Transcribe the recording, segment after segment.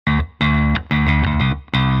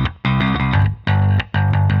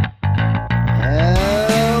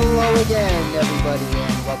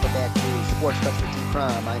Sports Talk with T.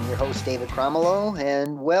 Crom. I'm your host, David Cromwell,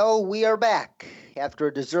 and well, we are back after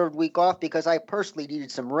a deserved week off because I personally needed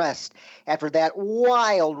some rest after that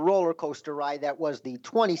wild roller coaster ride that was the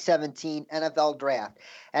 2017 NFL Draft.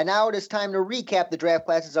 And now it is time to recap the draft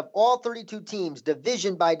classes of all 32 teams,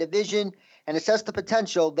 division by division, and assess the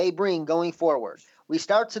potential they bring going forward. We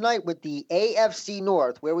start tonight with the AFC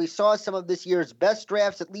North, where we saw some of this year's best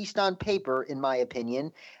drafts, at least on paper, in my opinion.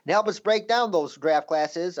 And to help us break down those draft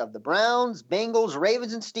classes of the Browns, Bengals,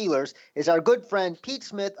 Ravens, and Steelers is our good friend Pete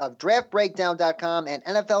Smith of DraftBreakdown.com and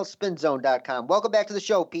NFLSpinZone.com. Welcome back to the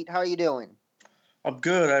show, Pete. How are you doing? I'm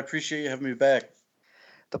good. I appreciate you having me back.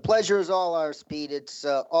 The pleasure is all ours, Pete. It's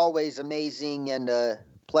always amazing and a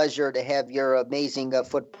pleasure to have your amazing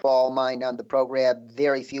football mind on the program.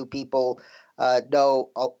 Very few people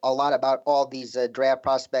know a lot about all these draft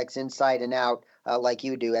prospects inside and out like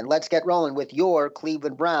you do. And let's get rolling with your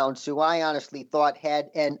Cleveland Browns, who I honestly thought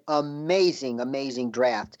had an amazing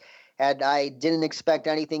draft. And I didn't expect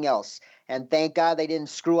anything else. And thank God they didn't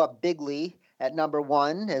screw up bigly at number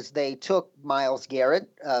one as they took Myles Garrett.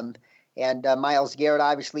 And Myles Garrett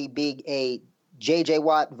obviously being a J.J.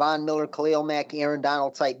 Watt, Von Miller, Khalil Mack, Aaron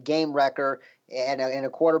Donald type game wrecker, and in a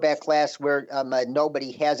quarterback class where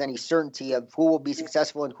nobody has any certainty of who will be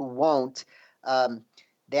successful and who won't.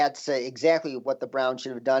 That's exactly what the Browns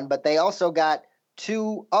should have done. But they also got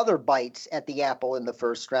two other bites at the apple in the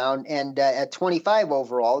first round. And at 25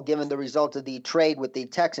 overall, given the result of the trade with the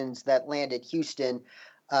Texans that landed Houston,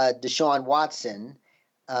 Deshaun Watson,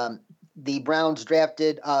 the Browns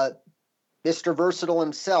drafted Mr. Versatile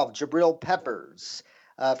himself, Jabril Peppers,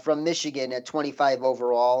 from Michigan at 25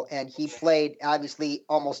 overall, and he played obviously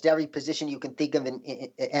almost every position you can think of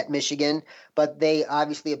at Michigan, but they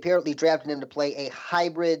obviously apparently drafted him to play a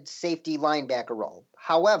hybrid safety linebacker role.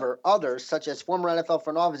 However, others, such as former NFL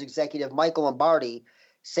front office executive Michael Lombardi,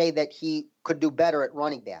 say that he could do better at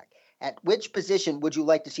running back. At which position would you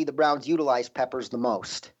like to see the Browns utilize Peppers the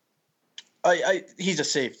most? He's a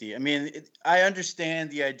safety. I mean, I understand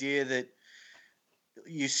the idea that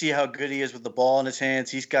you see how good he is with the ball in his hands.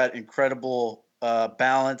 He's got incredible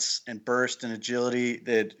balance and burst and agility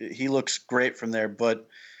that he looks great from there. But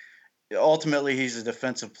ultimately, he's a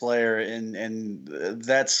defensive player, and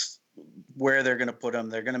that's where they're going to put him.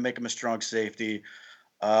 They're going to make him a strong safety,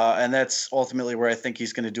 and that's ultimately where I think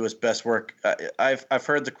he's going to do his best work. I've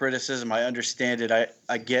heard the criticism. I understand it.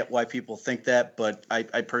 I get why people think that, but I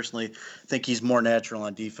personally think he's more natural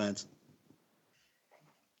on defense.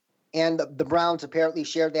 And the Browns apparently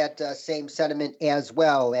shared that same sentiment as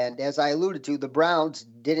well. And as I alluded to, the Browns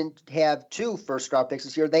didn't have 2 first-round picks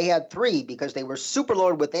this year. They had 3 because they were super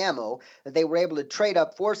loaded with ammo, that they were able to trade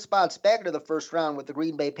up 4 spots back into the first round with the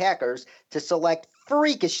Green Bay Packers to select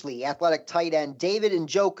freakishly athletic tight end David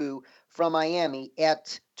Njoku from Miami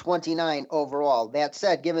at 29 overall. That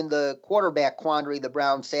said, given the quarterback quandary the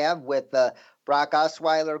Browns have with Brock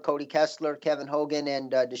Osweiler, Cody Kessler, Kevin Hogan,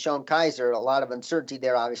 and DeShone Kizer, a lot of uncertainty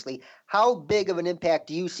there, obviously. How big of an impact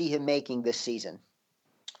do you see him making this season?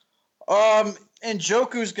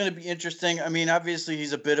 Njoku's going to be interesting. I mean, obviously,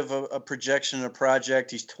 he's a bit of a projection, a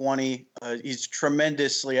project. He's 20. He's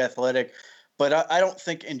tremendously athletic. But I don't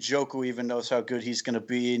think Njoku even knows how good he's going to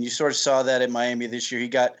be. And you sort of saw that in Miami this year. He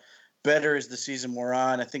got better as the season wore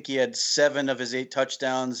on. I think he had 7 of his 8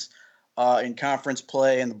 touchdowns in conference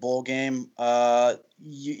play in the bowl game.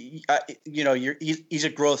 He's a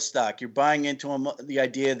growth stock. You're buying into him, the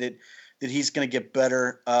idea that he's going to get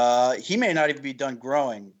better. He may not even be done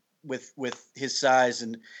growing with his size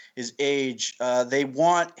and his age. They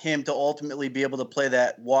want him to ultimately be able to play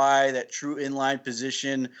that that true inline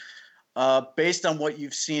position. Based on what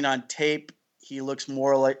you've seen on tape, he looks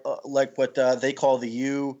more like what they call the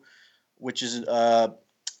U, which is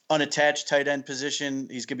unattached tight end position.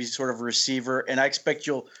 He's going to be sort of a receiver, and I expect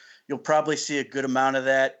you'll probably see a good amount of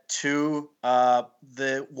that too.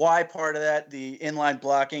 The Y part of that, the inline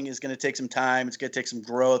blocking, is going to take some time. It's going to take some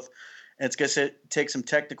growth, and it's going to take some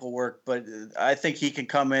technical work. But I think he can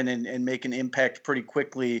come in and make an impact pretty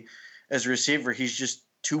quickly as a receiver. He's just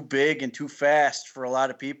too big and too fast for a lot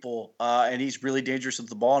of people, and he's really dangerous with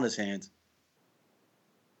the ball in his hands.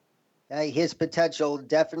 His potential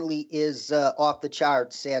definitely is off the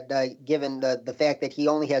charts, and given the fact that he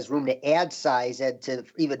only has room to add size and to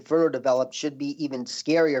even further develop, should be even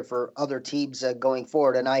scarier for other teams going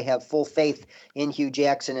forward. And I have full faith in Hugh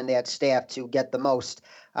Jackson and that staff to get the most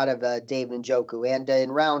out of David Njoku. And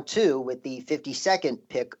in round 2, with the 52nd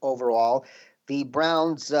pick overall, the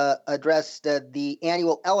Browns addressed the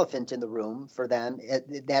annual elephant in the room for them.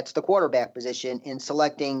 That's the quarterback position in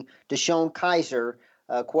selecting DeShone Kizer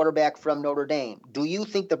quarterback from Notre Dame. Do you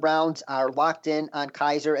think the Browns are locked in on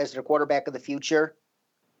Kizer as their quarterback of the future?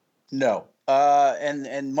 No.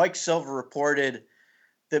 And Mike Silver reported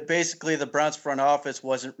that basically the Browns front office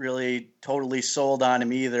wasn't really totally sold on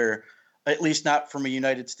him either, at least not from a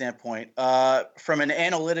United standpoint. From an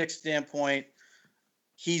analytics standpoint,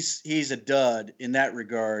 he's a dud in that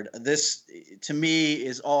regard. This, to me,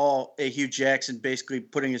 is all a Hugh Jackson basically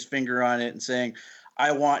putting his finger on it and saying,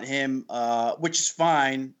 I want him, which is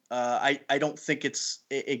fine. I don't think it's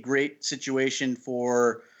a great situation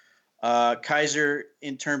for Kizer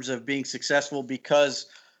in terms of being successful, because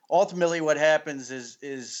ultimately what happens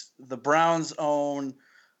is the Browns own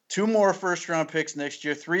 2 more first-round picks next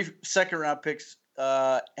year, 3 second-round picks,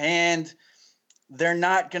 and they're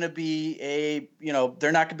not going to be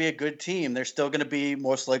a good team. They're still going to be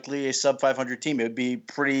most likely a sub 500 team. It would be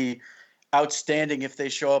pretty outstanding if they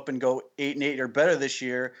show up and go 8-8 or better this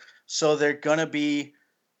year. So they're going to be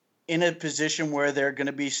in a position where they're going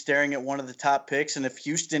to be staring at one of the top picks. And if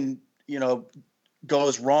Houston,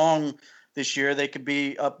 goes wrong this year, they could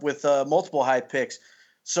be up with multiple high picks.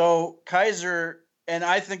 So Kizer, and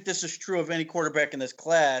I think this is true of any quarterback in this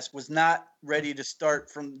class, was not ready to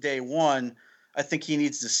start from day one. I think he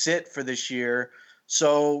needs to sit for this year.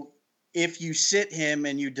 So if you sit him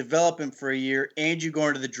and you develop him for a year and you go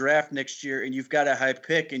into the draft next year and you've got a high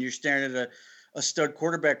pick and you're staring at a stud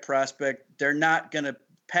quarterback prospect, they're not going to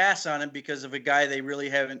pass on him because of a guy they really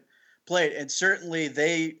haven't played. And certainly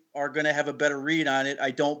they are going to have a better read on it.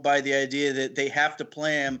 I don't buy the idea that they have to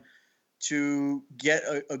play him to get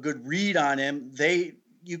a good read on him.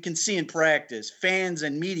 You can see in practice. Fans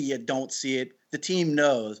and media don't see it. The team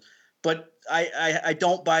knows. But I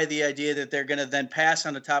don't buy the idea that they're going to then pass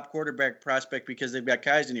on a top quarterback prospect because they've got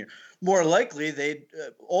Kizer here. More likely, they'd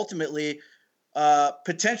ultimately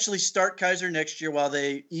potentially start Kizer next year while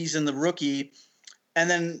they ease in the rookie. And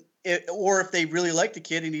then, or if they really like the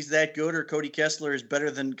kid and he's that good, or Cody Kessler is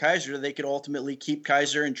better than Kizer, they could ultimately keep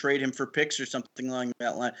Kizer and trade him for picks or something along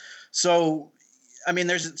that line. So, I mean,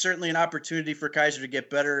 there's certainly an opportunity for Kizer to get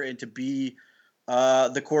better and to be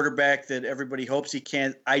the quarterback that everybody hopes he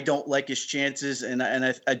can. I don't like his chances, and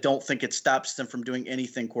I don't think it stops them from doing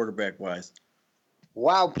anything quarterback-wise.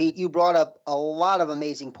 Wow, Pete, you brought up a lot of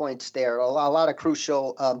amazing points there, a lot of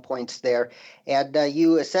crucial points there. And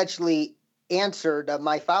you essentially answered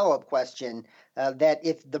my follow-up question that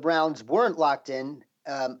if the Browns weren't locked in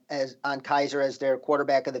as on Kizer as their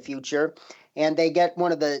quarterback of the future, and they get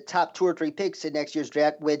one of the top 2 or 3 picks in next year's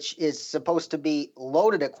draft, which is supposed to be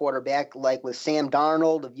loaded at quarterback, like with Sam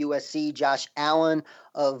Darnold of USC, Josh Allen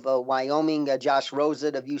of Wyoming, Josh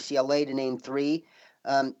Rosen of UCLA, to name 3.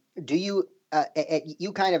 Do you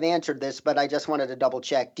you kind of answered this, but I just wanted to double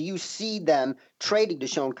check. Do you see them trading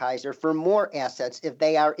DeShone Kizer for more assets if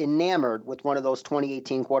they are enamored with one of those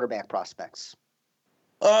 2018 quarterback prospects?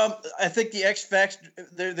 I think the X factor,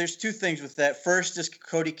 there's 2 things with that. First is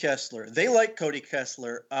Cody Kessler. They like Cody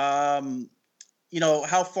Kessler. How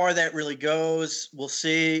far that really goes, we'll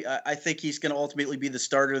see. I think he's going to ultimately be the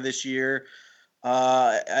starter this year.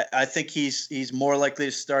 I think he's more likely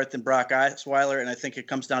to start than Brock Osweiler, and I think it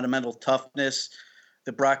comes down to mental toughness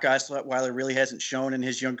that Brock Osweiler really hasn't shown in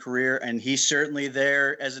his young career, and he's certainly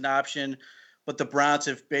there as an option. But the Browns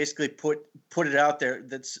have basically put it out there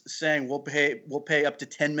that's saying we'll pay up to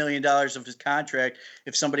 $10 million of his contract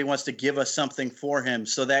if somebody wants to give us something for him.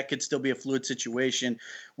 So that could still be a fluid situation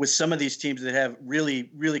with some of these teams that have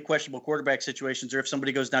really, really questionable quarterback situations, or if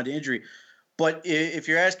somebody goes down to injury. But if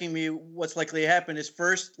you're asking me what's likely to happen is,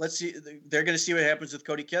 first, let's see. They're going to see what happens with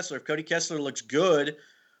Cody Kessler. If Cody Kessler looks good,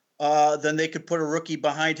 then they could put a rookie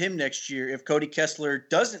behind him next year. If Cody Kessler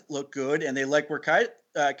doesn't look good and they like where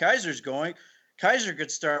Kizer's going, Kizer could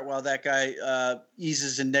start while that guy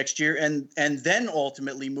eases in next year, and then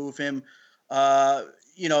ultimately move him,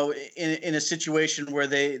 in a situation where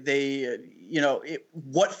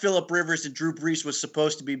what Phillip Rivers and Drew Brees was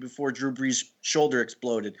supposed to be before Drew Brees' shoulder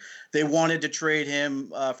exploded. They wanted to trade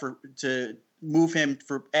him to move him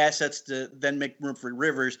for assets to then make room for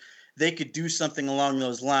Rivers. They could do something along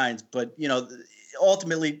those lines, but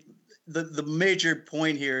ultimately the major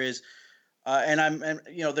point here is.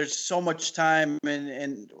 There's so much time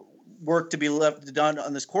and work to be done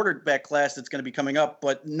on this quarterback class that's going to be coming up,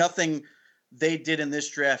 but nothing they did in this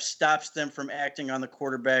draft stops them from acting on the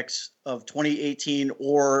quarterbacks of 2018,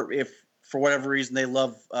 or if for whatever reason they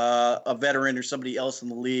love a veteran or somebody else in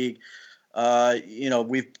the league.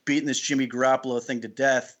 We've beaten this Jimmy Garoppolo thing to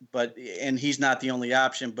death, and he's not the only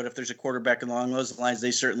option. But if there's a quarterback along those lines, they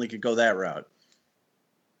certainly could go that route.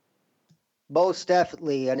 Most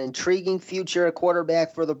definitely. An intriguing future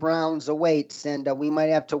quarterback for the Browns awaits, and we might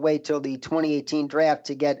have to wait till the 2018 draft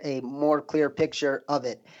to get a more clear picture of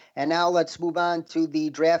it. And now let's move on to the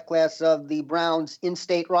draft class of the Browns'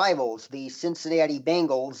 in-state rivals, the Cincinnati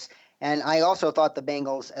Bengals. And I also thought the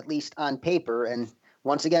Bengals, at least on paper, and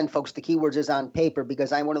once again, folks, the keywords is on paper,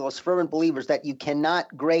 because I'm one of those fervent believers that you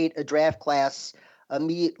cannot grade a draft class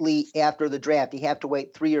immediately after the draft. You have to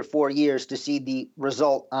wait 3 or 4 years to see the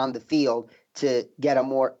result on the field to get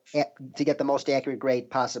the most accurate grade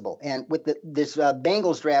possible. And with this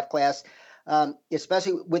Bengals draft class,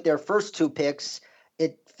 especially with their first 2 picks,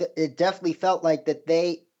 it definitely felt like that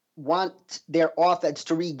they want their offense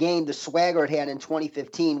to regain the swagger it had in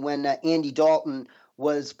 2015 when Andy Dalton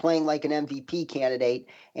was playing like an MVP candidate.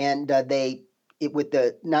 And with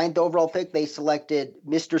the 9th overall pick, they selected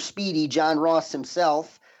Mr. Speedy, John Ross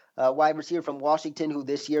himself, wide receiver from Washington, who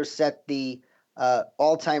this year set the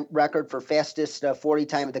all-time record for fastest 40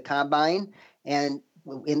 time at the combine. And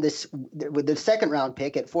with the second round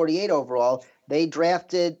pick at 48 overall, they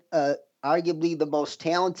drafted arguably the most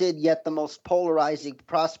talented yet the most polarizing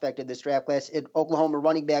prospect in this draft class, in Oklahoma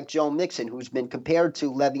running back Joe Mixon, who's been compared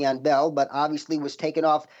to Le'Veon Bell, but obviously was taken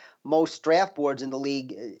off most draft boards in the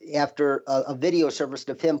league after a video surfaced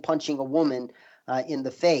of him punching a woman in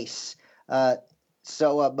the face. But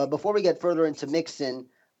before we get further into Mixon,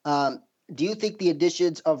 do you think the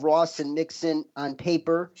additions of Ross and Mixon on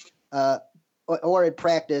paper or in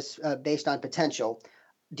practice based on potential,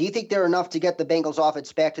 do you think they're enough to get the Bengals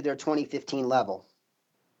offense back to their 2015 level?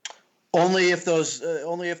 Only if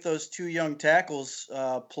those 2 young tackles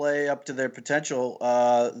play up to their potential.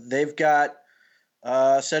 They've got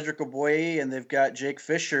Cedric Ogbuehi and they've got Jake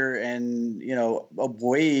Fisher, and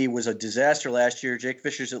Ogbuehi was a disaster last year. Jake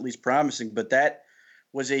Fisher's at least promising, but that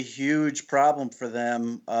was a huge problem for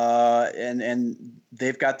them, and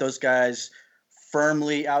they've got those guys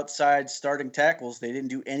firmly outside starting tackles. They didn't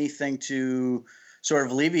do anything to sort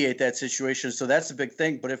of alleviate that situation, so that's a big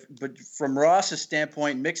thing. But from Ross's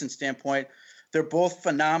standpoint, Mixon's standpoint, they're both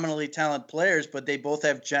phenomenally talented players, but they both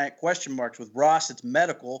have giant question marks. With Ross, it's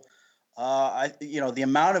medical. The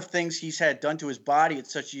amount of things he's had done to his body at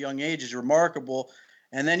such a young age is remarkable.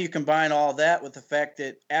 And then you combine all that with the fact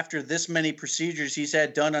that after this many procedures he's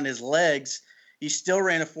had done on his legs, he still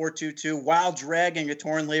ran a 4.22 while dragging a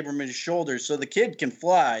torn labrum in his shoulders. So the kid can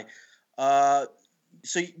fly.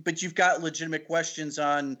 But you've got legitimate questions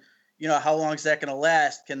on, how long is that going to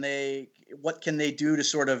last? What can they do to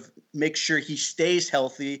sort of make sure he stays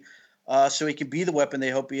healthy so he can be the weapon they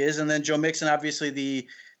hope he is? And then Joe Mixon, obviously the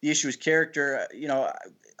issue is character.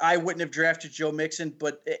 I wouldn't have drafted Joe Mixon,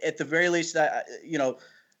 but at the very least,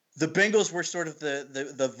 the Bengals were sort of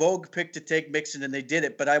the vogue pick to take Mixon, and they did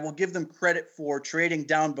it. But I will give them credit for trading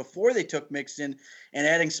down before they took Mixon and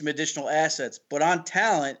adding some additional assets. But on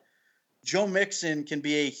talent, Joe Mixon can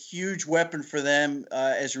be a huge weapon for them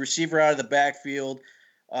as a receiver out of the backfield.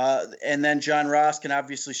 And then John Ross can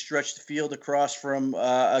obviously stretch the field across from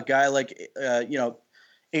a guy like,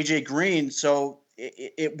 A.J. Green. So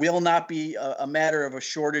it will not be a matter of a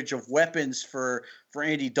shortage of weapons for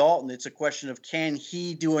Andy Dalton. It's a question of, can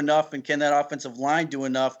he do enough, and can that offensive line do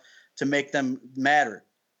enough to make them matter?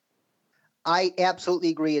 I absolutely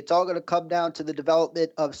agree. It's all going to come down to the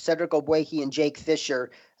development of Cedric Ogbuehi and Jake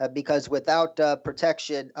Fisher, because without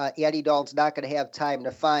protection, Andy Dalton's not going to have time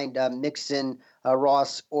to find Mixon,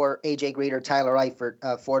 Ross, or A.J. Green or Tyler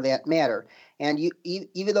Eifert for that matter. And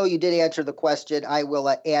even though you did answer the question, I will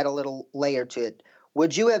add a little layer to it.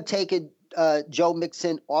 Would you have taken Joe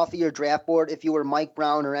Mixon off of your draft board if you were Mike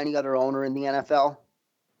Brown or any other owner in the NFL?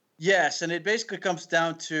 Yes, and it basically comes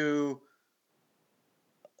down to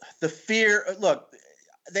the fear. Look,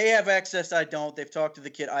 they have access. I don't. They've talked to the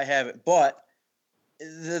kid. I haven't. But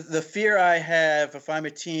the fear I have if I'm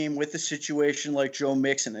a team with a situation like Joe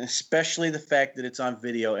Mixon, and especially the fact that it's on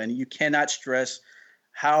video, and you cannot stress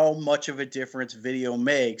how much of a difference video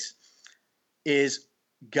makes, is,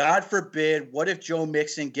 God forbid, what if Joe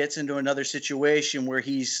Mixon gets into another situation where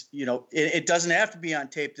he's, it doesn't have to be on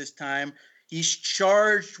tape this time. He's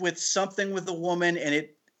charged with something with a woman,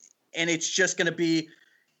 and it's just going to be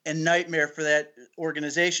a nightmare for that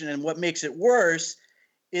organization. And what makes it worse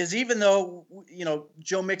is, even though,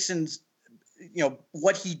 Joe Mixon's,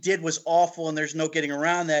 what he did was awful and there's no getting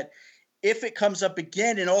around that, if it comes up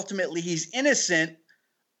again and ultimately he's innocent,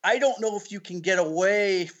 I don't know if you can get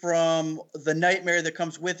away from the nightmare that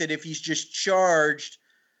comes with it if he's just charged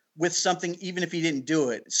with something, even if he didn't do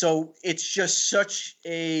it. So it's just such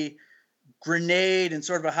a grenade and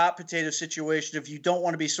sort of a hot potato situation if you don't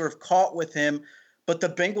want to be sort of caught with him. But the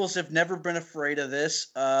Bengals have never been afraid of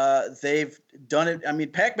this. They've done it. I mean,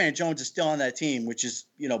 Pac-Man Jones is still on that team, which is,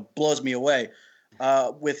 blows me away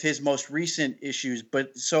with his most recent issues.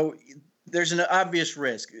 But so there's an obvious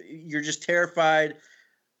risk. You're just terrified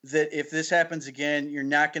that if this happens again, you're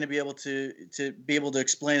not going to be able to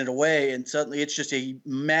explain it away. And suddenly it's just a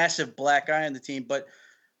massive black eye on the team. But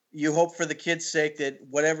you hope for the kid's sake that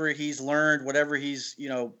whatever he's learned, whatever he's,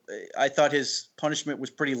 I thought his punishment was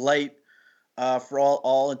pretty light. For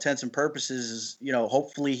all intents and purposes, is,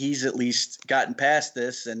 hopefully he's at least gotten past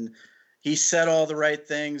this and he said all the right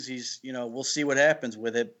things. He's, we'll see what happens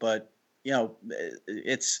with it, but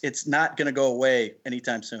it's not going to go away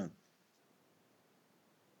anytime soon.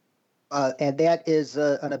 And that is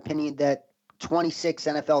an opinion that 26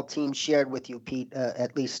 NFL teams shared with you, Pete,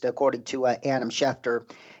 at least according to Adam Schefter.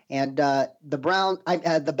 And the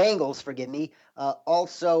Bengals, forgive me,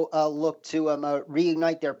 also look to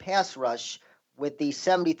reignite their pass rush with the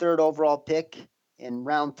 73rd overall pick in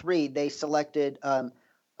round 3. They selected a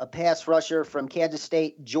pass rusher from Kansas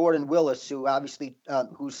State, Jordan Willis, who obviously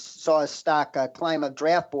who saw his stock climb up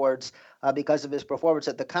draft boards because of his performance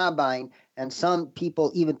at the Combine. And some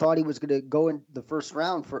people even thought he was going to go in the first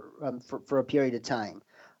round for a period of time.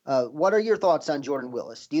 What are your thoughts on Jordan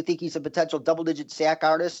Willis? Do you think he's a potential double-digit sack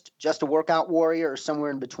artist, just a workout warrior, or somewhere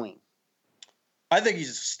in between? I think he's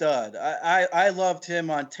a stud. I loved him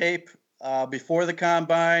on tape before the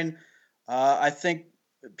Combine. I think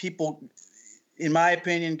people, in my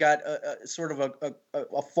opinion, got a sort of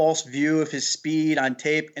a false view of his speed on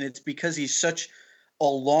tape, and it's because he's such a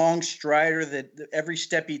long strider that every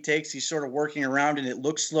step he takes, he's sort of working around, and it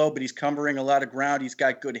looks slow, but he's covering a lot of ground. He's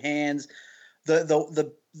got good hands.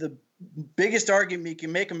 The biggest argument you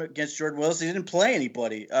can make him against Jordan Willis, he didn't play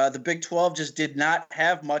anybody. The Big 12 just did not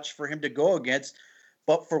have much for him to go against.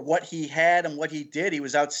 But for what he had and what he did, he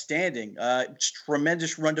was outstanding.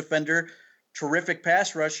 Tremendous run defender, terrific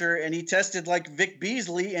pass rusher, and he tested like Vic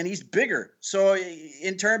Beasley, and he's bigger. So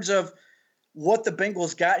in terms of what the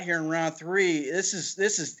Bengals got here in round 3, this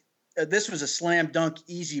was a slam dunk,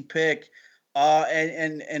 easy pick.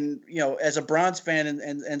 And as a Browns fan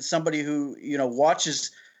and somebody who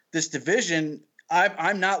watches this division,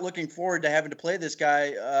 I'm not looking forward to having to play this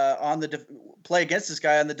guy play against this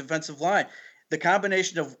guy on the defensive line. The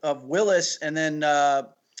combination of Willis and then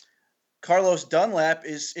Carlos Dunlap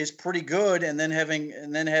is pretty good, and then having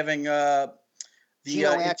the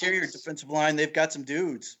interior defensive line, they've got some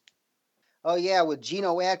dudes. Oh yeah, with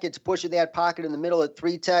Geno Atkins pushing that pocket in the middle at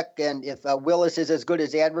 3-tech, and if Willis is as good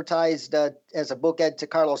as advertised as a bookend to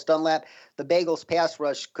Carlos Dunlap, the Bengals pass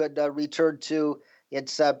rush could return to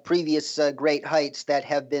its previous great heights that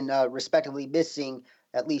have been respectively missing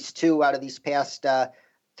at least 2 out of these past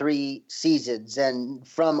 3 seasons. And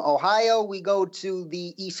from Ohio, we go to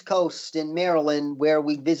the East Coast in Maryland, where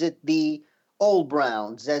we visit the old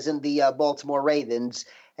Browns, as in the Baltimore Ravens.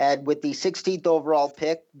 And with the 16th overall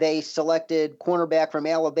pick, they selected cornerback from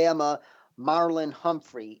Alabama, Marlon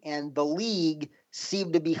Humphrey. And the league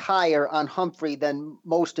seemed to be higher on Humphrey than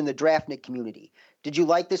most in the draftnik community. Did you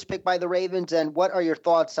like this pick by the Ravens? And what are your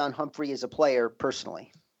thoughts on Humphrey as a player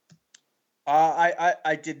personally?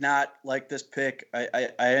 I did not like this pick. I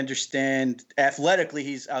understand athletically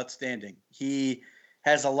he's outstanding. He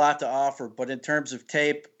has a lot to offer, but in terms of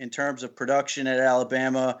tape, in terms of production at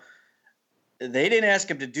Alabama, they didn't ask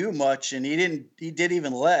him to do much, and he did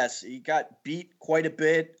even less. He got beat quite a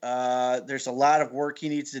bit. There's a lot of work he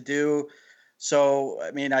needs to do. So,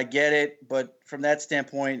 I mean, I get it, but from that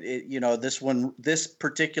standpoint, this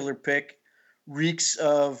particular pick reeks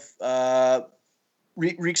of the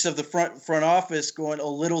front office going a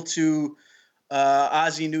little to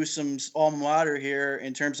Ozzie Newsome's alma mater here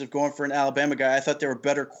in terms of going for an Alabama guy. I thought there were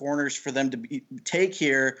better corners for them to take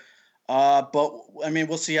here, but I mean,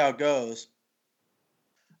 we'll see how it goes.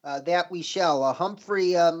 That we shall.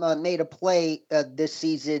 Humphrey made a play this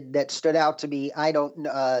season that stood out to me. I don't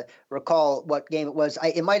recall what game it was.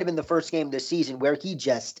 It might have been the first game of the season where he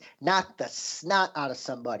just knocked the snot out of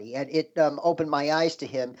somebody, and it opened my eyes to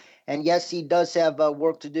him. And yes, he does have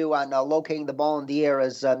work to do on locating the ball in the air,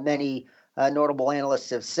 as many notable analysts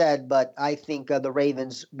have said. But I think the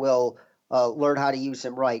Ravens will learn how to use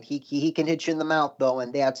him right. He can hit you in the mouth, though,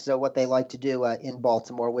 and that's what they like to do in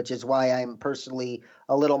Baltimore, which is why I'm personally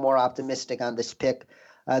a little more optimistic on this pick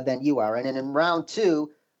than you are. And then in round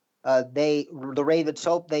 2, the Ravens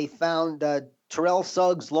hope they found Terrell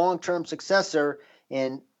Suggs' long-term successor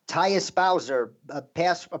in Tyus Bowser, a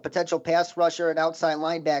potential pass rusher and outside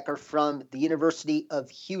linebacker from the University of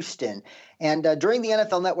Houston. And during the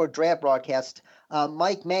NFL Network draft broadcast,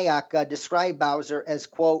 Mike Mayock described Bowser as,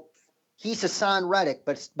 quote, he's Hassan Reddick,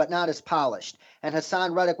 but not as polished. And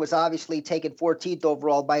Hassan Reddick was obviously taken 14th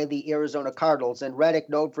overall by the Arizona Cardinals. And Reddick,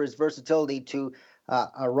 known for his versatility to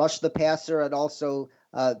rush the passer and also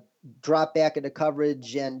drop back into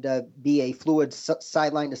coverage and be a fluid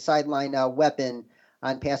sideline to sideline weapon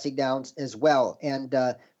on passing downs as well. And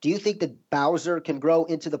do you think that Bowser can grow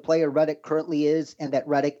into the player Reddick currently is and that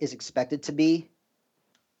Reddick is expected to be?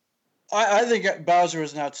 I think Bowser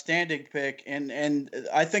was an outstanding pick, and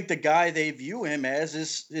I think the guy they view him as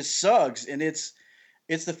is Suggs, and it's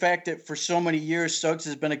the fact that for so many years Suggs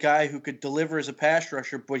has been a guy who could deliver as a pass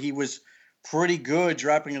rusher, but he was pretty good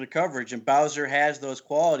dropping into coverage, and Bowser has those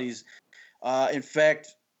qualities. In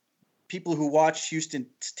fact, people who watched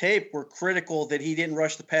Houston's tape were critical that he didn't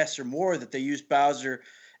rush the passer more, that they used Bowser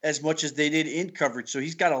as much as they did in coverage. So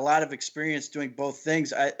he's got a lot of experience doing both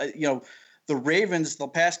things. The Ravens the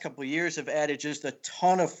past couple of years have added just a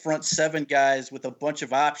ton of front seven guys with a bunch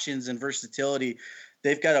of options and versatility.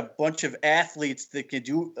 They've got a bunch of athletes that can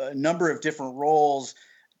do a number of different roles,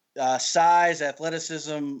 size,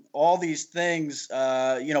 athleticism, all these things.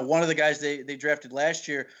 One of the guys they drafted last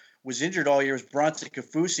year was injured all year, was Bronson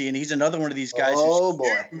Kafusi, and he's another one of these guys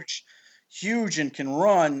who's huge and can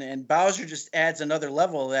run, and Bowser just adds another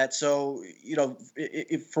level of that. So,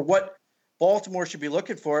 if for what Baltimore should be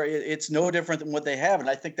looking for, it's no different than what they have, and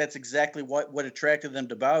I think that's exactly what attracted them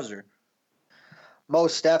to Bowser.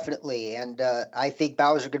 Most definitely, and I think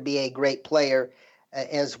Bowser could be a great player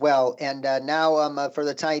as well. And now, for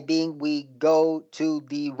the time being, we go to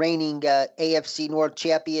the reigning AFC North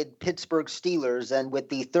champion Pittsburgh Steelers, and with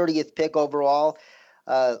the 30th pick overall,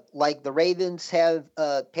 like the Ravens have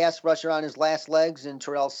a pass rusher on his last legs in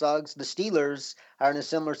Terrell Suggs, the Steelers are in a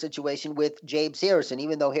similar situation with James Harrison,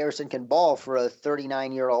 even though Harrison can ball for a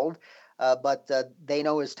 39-year-old. But they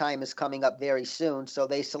know his time is coming up very soon, so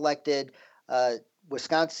they selected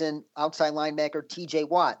Wisconsin outside linebacker T.J.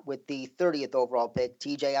 Watt with the 30th overall pick.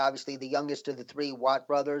 T.J. obviously the youngest of the three Watt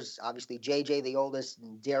brothers, obviously J.J. the oldest,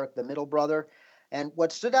 and Derek the middle brother. And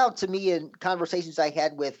what stood out to me in conversations I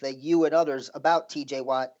had with you and others about T.J.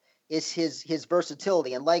 Watt is his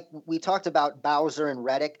versatility. And like we talked about Bowser and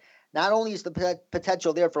Reddick, not only is the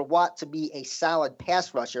potential there for Watt to be a solid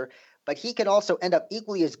pass rusher, but he can also end up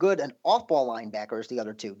equally as good an off-ball linebacker as the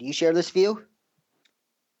other two. Do you share this view?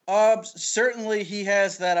 Certainly he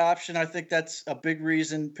has that option. I think that's a big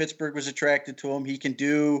reason Pittsburgh was attracted to him. He can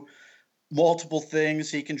do multiple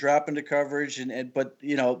things. He can drop into coverage, but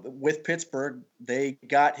with Pittsburgh, they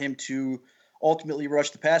got him to ultimately rush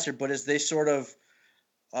the passer. But as they sort of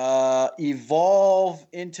evolve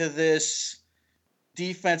into this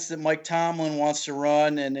defense that Mike Tomlin wants to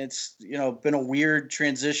run, and it's been a weird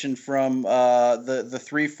transition from the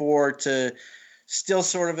 3-4 to still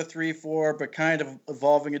sort of a 3-4, but kind of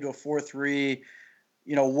evolving into a 4-3.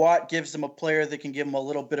 Watt gives them a player that can give them a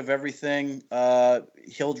little bit of everything.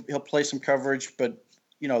 He'll play some coverage, but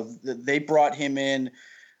they brought him in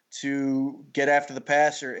to get after the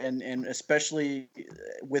passer, and especially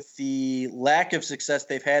with the lack of success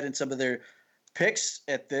they've had in some of their picks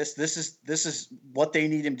at this is what they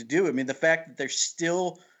need him to do. I mean, the fact that they're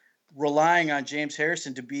still relying on James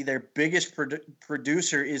Harrison to be their biggest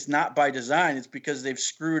producer is not by design. It's because they've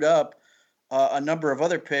screwed up a number of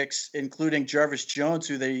other picks, including Jarvis Jones,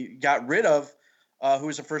 who they got rid of, who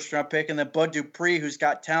was a first-round pick, and then Bud Dupree, who's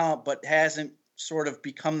got talent but hasn't sort of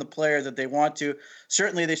become the player that they want to.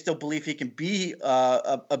 Certainly, they still believe he can be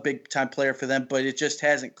a big-time player for them, but it just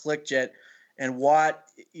hasn't clicked yet. And Watt,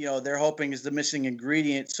 they're hoping is the missing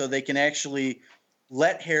ingredient so they can actually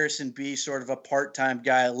let Harrison be sort of a part-time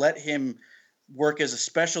guy, let him work as a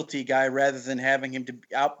specialty guy rather than having him to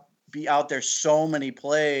be out there so many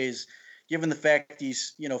plays, given the fact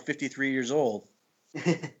he's 53 years old.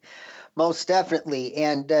 Most definitely.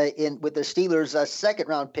 And with the Steelers'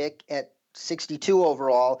 second-round pick at 62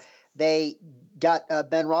 overall, they got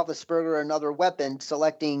Ben Roethlisberger, another weapon,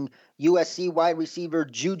 selecting USC wide receiver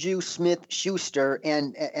Juju Smith-Schuster.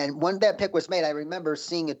 And when that pick was made, I remember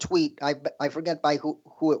seeing a tweet. I forget by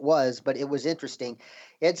who it was, but it was interesting.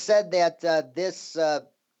 It said that this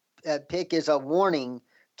pick is a warning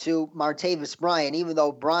to Martavis Bryant, even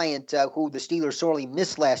though Bryant, who the Steelers sorely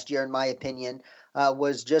missed last year, in my opinion,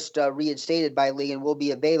 was just reinstated by league and will be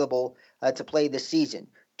available to play this season.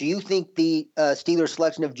 Do you think the Steelers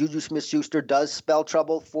selection of Juju Smith-Schuster does spell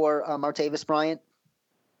trouble for Martavis Bryant?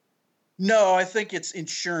 No, I think it's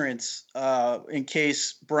insurance in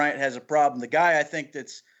case Bryant has a problem. The guy I think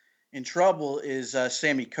that's in trouble is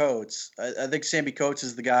Sammy Coates. I think Sammy Coates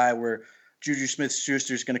is the guy where Juju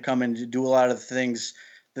Smith-Schuster is going to come in to do a lot of the things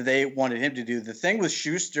that they wanted him to do. The thing with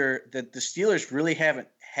Schuster that the Steelers really haven't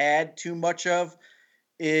had too much of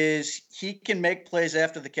is he can make plays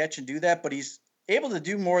after the catch and do that, but he's able to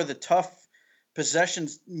do more of the tough possession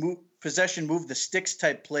move the sticks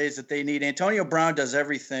type plays that they need. Antonio Brown does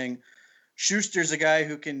everything. Schuster's a guy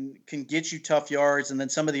who can get you tough yards, and then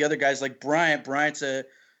some of the other guys like Bryant's a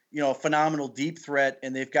phenomenal deep threat,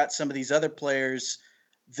 and they've got some of these other players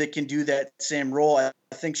that can do that same role. I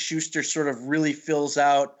think Schuster sort of really fills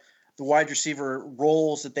out the wide receiver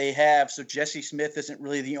roles that they have. So Jesse Smith isn't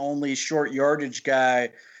really the only short yardage guy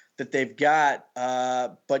that they've got.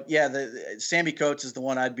 But yeah, Sammy Coates is the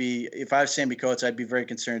one if I was Sammy Coates, I'd be very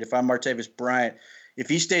concerned. If I'm Martavis Bryant, if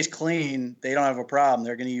he stays clean, they don't have a problem.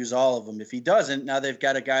 They're going to use all of them. If he doesn't, now they've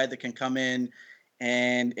got a guy that can come in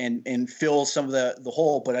and fill some of the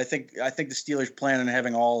hole. But I think the Steelers plan on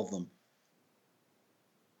having all of them.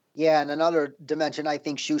 Yeah, and another dimension I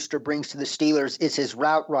think Schuster brings to the Steelers is his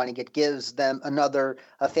route running. It gives them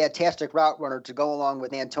a fantastic route runner to go along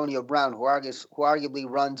with Antonio Brown, who arguably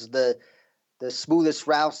runs the smoothest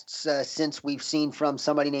routes since we've seen from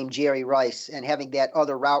somebody named Jerry Rice. And having that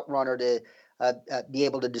other route runner to be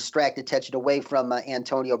able to distract attention away from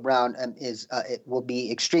Antonio Brown it will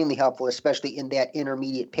be extremely helpful, especially in that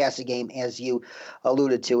intermediate passing game, as you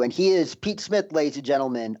alluded to. And he is Pete Smith, ladies and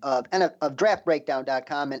gentlemen, of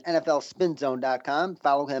DraftBreakdown.com and NFLSpinZone.com.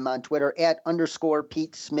 Follow him on Twitter at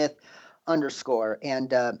 _Pete Smith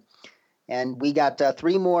 _. And we got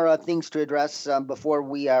three more things to address before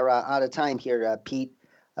we are out of time here, Pete.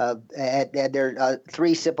 There are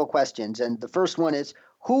three simple questions. And the first one is,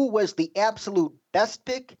 who was the absolute best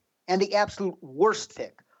pick and the absolute worst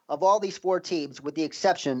pick of all these four teams, with the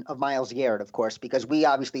exception of Myles Garrett, of course, because we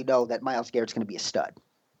obviously know that Myles Garrett's going to be a stud?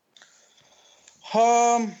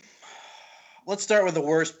 Let's start with the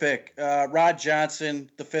worst pick. Rod Johnson,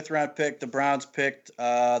 the 5th-round pick, the Browns picked.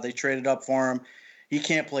 They traded up for him. He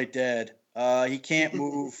can't play dead. He can't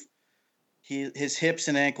move. His hips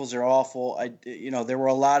and ankles are awful. There were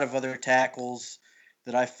a lot of other tackles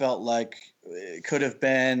that I felt like could have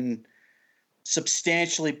been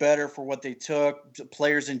substantially better for what they took.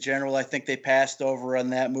 Players in general, I think they passed over on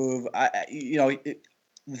that move.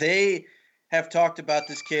 They have talked about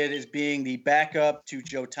this kid as being the backup to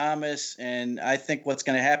Joe Thomas, and I think what's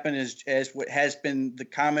going to happen is, as what has been the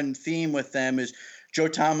common theme with them, is Joe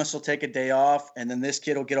Thomas will take a day off, and then this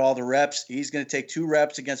kid will get all the reps. He's going to take 2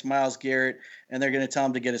 reps against Myles Garrett, and they're going to tell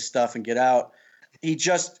him to get his stuff and get out.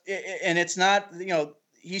 It's not,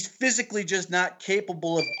 he's physically just not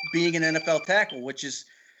capable of being an NFL tackle, which is,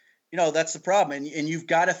 that's the problem. And you've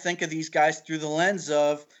got to think of these guys through the lens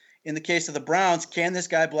of, in the case of the Browns, can this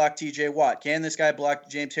guy block TJ Watt? Can this guy block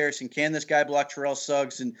James Harrison? Can this guy block Terrell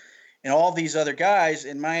Suggs and all these other guys?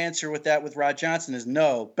 And my answer with Rod Johnson is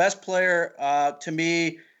no. Best player to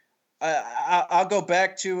me, I'll go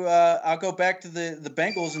back to the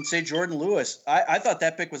Bengals and say Jordan Lewis. I thought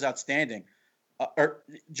that pick was outstanding. Or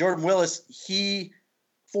Jordan Willis,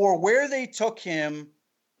 for where they took him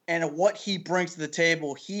and what he brings to the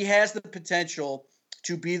table, he has the potential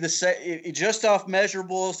to be just off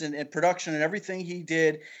measurables and production and everything he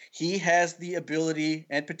did. He has the ability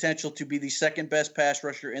and potential to be the second best pass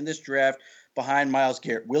rusher in this draft behind Myles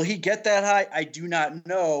Garrett. Will he get that high? I do not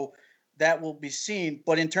know. That will be seen.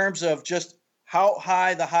 But in terms of just how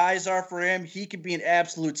high the highs are for him, he could be an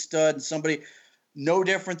absolute stud and somebody no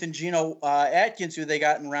different than Geno Atkins, who they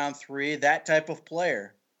got in round 3, that type of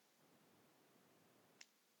player.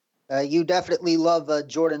 You definitely love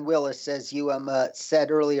Jordan Willis, as you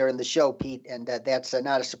said earlier in the show, Pete, and that's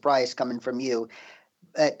not a surprise coming from you.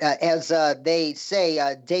 As they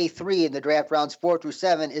say, day 3 in the draft, rounds 4 through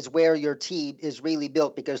 7, is where your team is really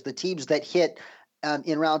built, because the teams that hit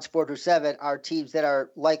in rounds 4 through 7 are teams that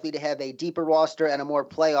are likely to have a deeper roster and a more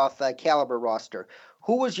playoff caliber roster.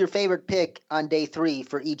 Who was your favorite pick on day 3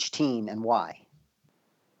 for each team, and why?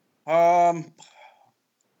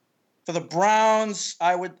 For the Browns,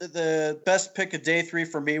 the best pick of day 3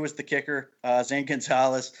 for me was the kicker, Zane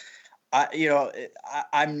Gonzalez.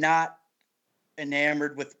 I'm not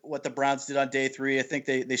enamored with what the Browns did on day 3. I think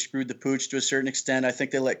they screwed the pooch to a certain extent. I think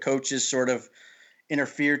they let coaches sort of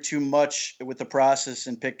interfere too much with the process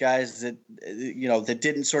and pick guys that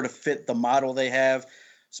didn't sort of fit the model they have.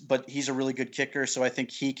 But he's a really good kicker, so I think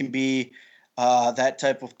he can be that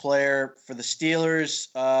type of player. For the Steelers,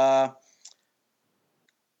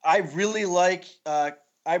 I really like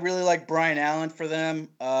Brian Allen for them.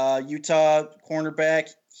 Utah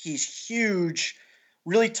cornerback. He's huge,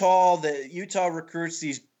 really tall. The Utah recruits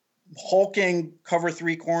these hulking cover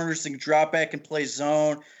 3 corners that can drop back and play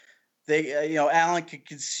zone. They, Allen could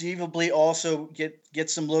conceivably also get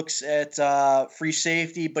some looks at free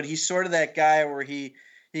safety, but he's sort of that guy where he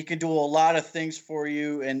can do a lot of things for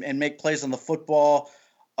you and make plays on the football.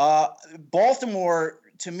 Baltimore,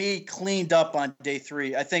 to me, cleaned up on day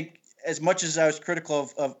 3. I think as much as I was critical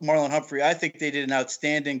of Marlon Humphrey, I think they did an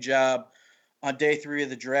outstanding job on day 3 of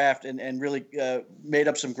the draft and really made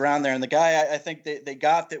up some ground there. And the guy I think they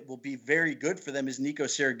got that will be very good for them is Nico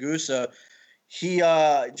Siragusa. He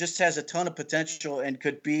just has a ton of potential and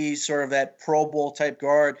could be sort of that Pro Bowl type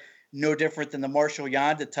guard, no different than the Marshall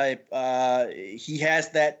Yanda type. He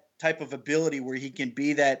has that type of ability where he can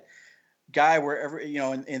be that guy where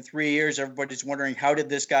in 3 years everybody's wondering how did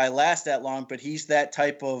this guy last that long, but he's that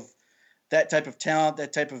type of talent,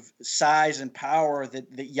 that type of size and power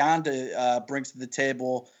that Yanda brings to the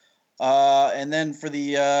table. And then for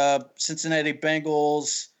the Cincinnati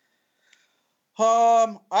Bengals,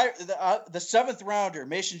 the 7th rounder,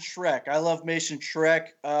 Mason Schreck. I love Mason Schreck.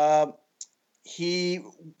 He,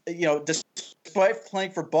 despite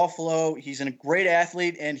playing for Buffalo, he's a great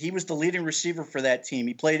athlete, and he was the leading receiver for that team.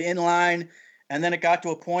 He played in line, and then it got to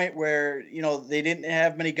a point where, they didn't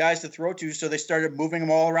have many guys to throw to, so they started moving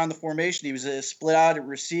him all around the formation. He was a split-out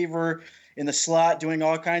receiver in the slot, doing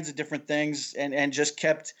all kinds of different things, and just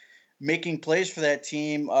kept making plays for that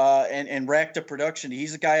team and racked up production.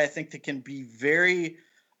 He's a guy I think that can be very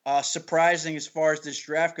surprising as far as this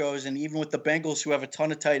draft goes, and even with the Bengals, who have a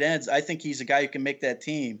ton of tight ends, I think he's a guy who can make that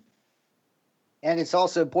team. And it's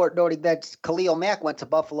also important noting that Khalil Mack went to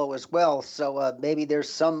Buffalo as well, so maybe there's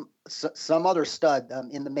some other stud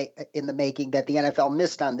in the making that the NFL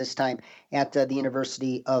missed on this time at the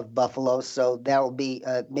University of Buffalo. So that will be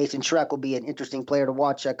Mason Schreck will be an interesting player to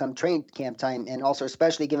watch come training camp time, and also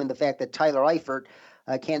especially given the fact that Tyler Eifert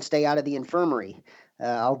can't stay out of the infirmary.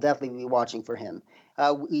 I'll definitely be watching for him.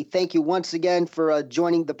 We thank you once again for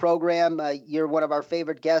joining the program. You're one of our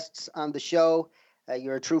favorite guests on the show.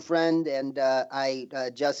 You're a true friend, and I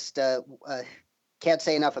just can't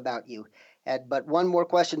say enough about you. But one more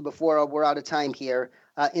question before we're out of time here.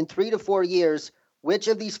 In 3 to 4 years, which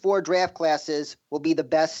of these 4 draft classes will be the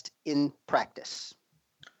best in practice?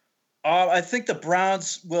 I think the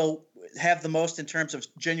Browns will have the most in terms of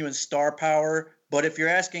genuine star power. But if you're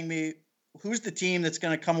asking me who's the team that's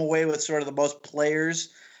going to come away with sort of the most players,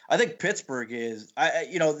 I think Pittsburgh is.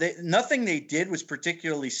 Nothing they did was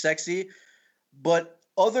particularly sexy. But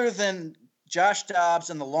other than Josh Dobbs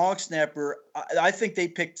and the long snapper, I think they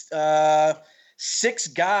picked 6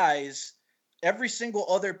 guys. Every single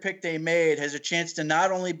other pick they made has a chance to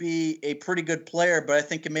not only be a pretty good player, but I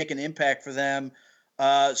think can make an impact for them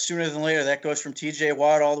sooner than later. That goes from TJ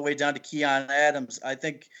Watt all the way down to Keon Adams. I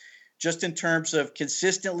think just in terms of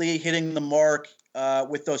consistently hitting the mark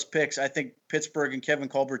with those picks, I think Pittsburgh and Kevin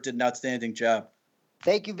Colbert did an outstanding job.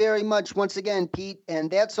 Thank you very much once again, Pete. And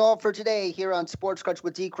that's all for today here on Sports Crunch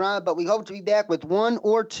with D. Cron, but we hope to be back with 1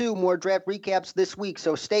 or 2 more draft recaps this week,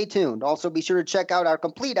 so stay tuned. Also, be sure to check out our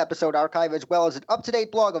complete episode archive as well as an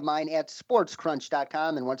up-to-date blog of mine at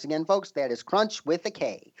sportscrunch.com. And once again, folks, that is Crunch with a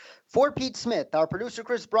K. For Pete Smith, our producer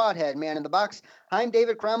Chris Broadhead, man in the box, I'm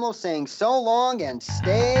David Cromwell saying so long and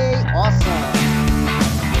stay awesome.